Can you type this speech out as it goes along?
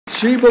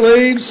She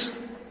believes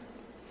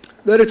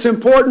that it's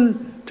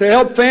important to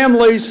help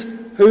families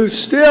who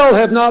still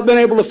have not been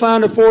able to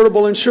find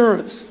affordable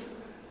insurance.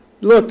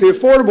 Look, the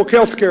Affordable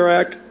Health Care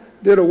Act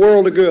did a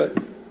world of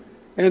good,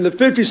 and the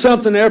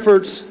 50-something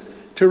efforts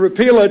to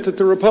repeal it that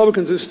the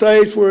Republicans have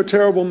staged were a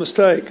terrible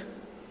mistake.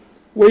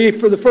 We,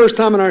 for the first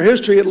time in our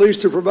history at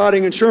least, are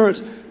providing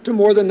insurance to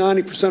more than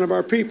 90% of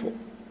our people.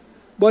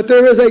 But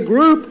there is a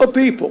group of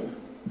people,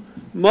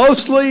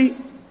 mostly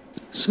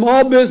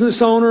small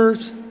business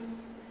owners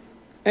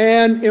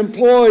and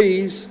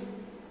employees,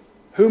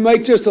 who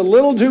make just a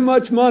little too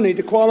much money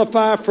to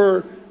qualify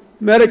for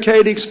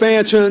Medicaid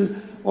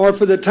expansion or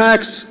for the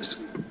tax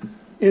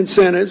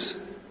incentives,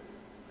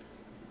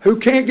 who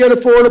can't get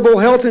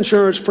affordable health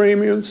insurance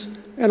premiums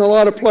in a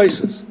lot of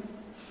places.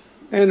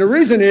 And the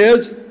reason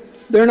is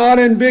they're not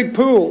in big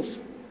pools.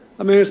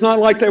 I mean, it's not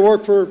like they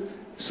work for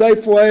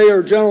Safeway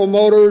or General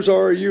Motors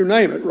or you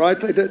name it, right?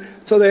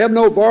 So they have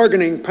no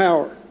bargaining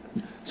power.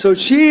 So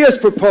she has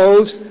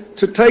proposed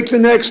to take the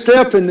next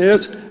step in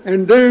this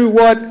and do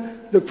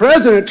what the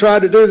president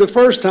tried to do the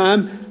first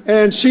time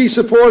and she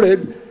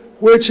supported,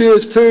 which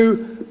is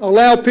to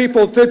allow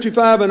people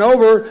 55 and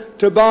over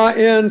to buy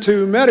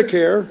into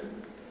Medicare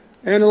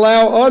and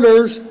allow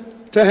others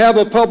to have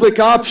a public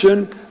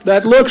option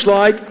that looks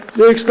like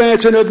the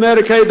expansion of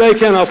Medicaid they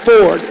can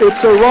afford.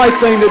 It's the right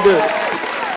thing to do.